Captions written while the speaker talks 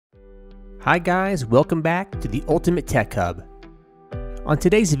Hi guys, welcome back to the Ultimate Tech Hub. On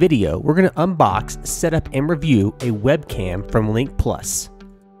today's video, we're going to unbox, set up, and review a webcam from LincPlus.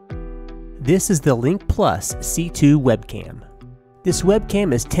 This is the LincPlus C2 webcam. This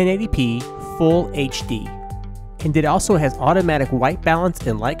webcam is 1080p Full HD, and it also has automatic white balance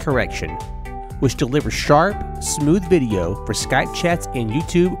and light correction, which delivers sharp, smooth video for Skype chats and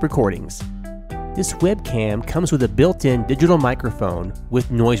YouTube recordings. This webcam comes with a built-in digital microphone with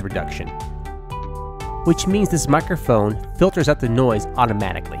noise reduction, which means this microphone filters out the noise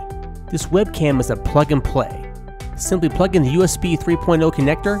automatically. This webcam is a plug and play. Simply plug in the USB 3.0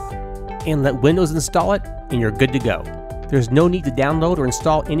 connector and let Windows install it and you're good to go. There's no need to download or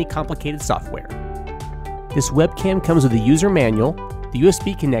install any complicated software. This webcam comes with a user manual, the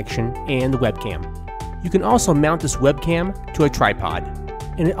USB connection, and the webcam. You can also mount this webcam to a tripod,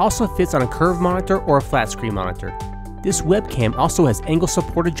 and it also fits on a curved monitor or a flat screen monitor. This webcam also has angle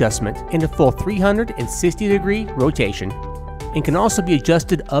support adjustment and a full 360-degree rotation, and can also be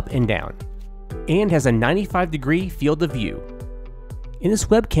adjusted up and down, and has a 95-degree field of view. And this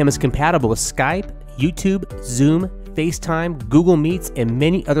webcam is compatible with Skype, YouTube, Zoom, FaceTime, Google Meets, and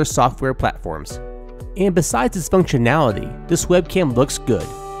many other software platforms. And besides its functionality, this webcam looks good.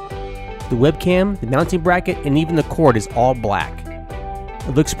 The webcam, the mounting bracket, and even the cord is all black.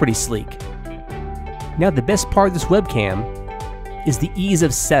 It looks pretty sleek. Now the best part of this webcam is the ease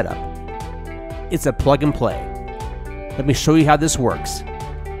of setup. It's a plug and play. Let me show you how this works.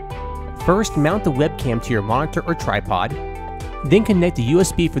 First, mount the webcam to your monitor or tripod, then connect the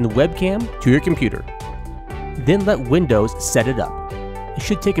USB from the webcam to your computer. Then let Windows set it up. It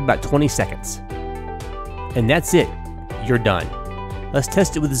should take about 20 seconds. And that's it. You're done. Let's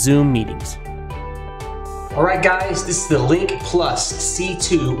test it with Zoom meetings. Alright guys, this is the LincPlus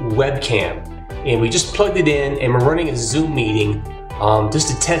C2 webcam. And we just plugged it in and we're running a Zoom meeting just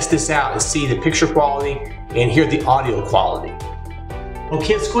to test this out and see the picture quality and hear the audio quality.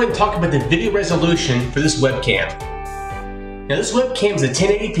 Okay, let's go ahead and talk about the video resolution for this webcam. Now this webcam is a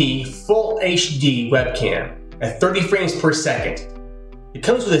 1080p Full HD webcam at 30 frames per second. It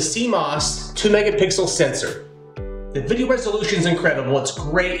comes with a CMOS 2 megapixel sensor. The video resolution is incredible, it's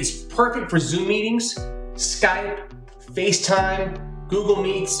great, it's perfect for Zoom meetings, Skype, FaceTime, Google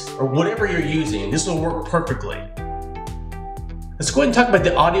Meets, or whatever you're using. This will work perfectly. Let's go ahead and talk about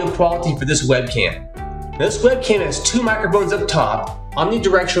the audio quality for this webcam. Now this webcam has two microphones up top,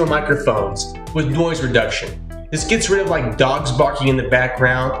 omnidirectional microphones with noise reduction. This gets rid of like dogs barking in the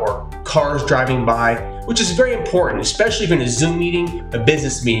background or cars driving by, which is very important, especially if you're in a Zoom meeting, a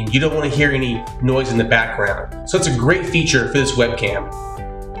business meeting. You don't want to hear any noise in the background. So it's a great feature for this webcam.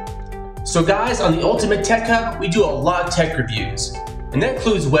 So guys, on the Ultimate Tech Hub, we do a lot of tech reviews, and that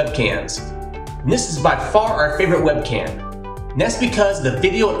includes webcams. And this is by far our favorite webcam. And that's because of the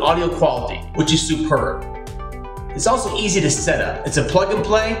video and audio quality, which is superb. It's also easy to set up. It's a plug and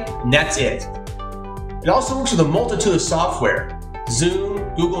play, and that's it. It also works with a multitude of software. Zoom,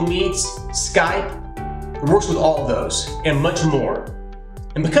 Google Meets, Skype. It works with all of those, and much more.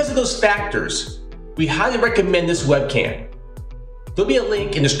 And because of those factors, we highly recommend this webcam. There'll be a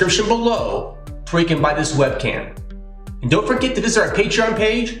link in the description below where you can buy this webcam. And don't forget to visit our Patreon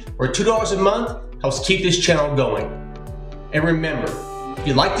page, where $2 a month helps keep this channel going. And remember, if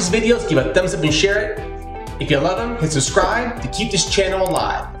you like these videos, give a thumbs up and share it. If you love them, hit subscribe to keep this channel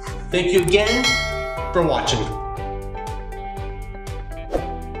alive. Thank you again for watching.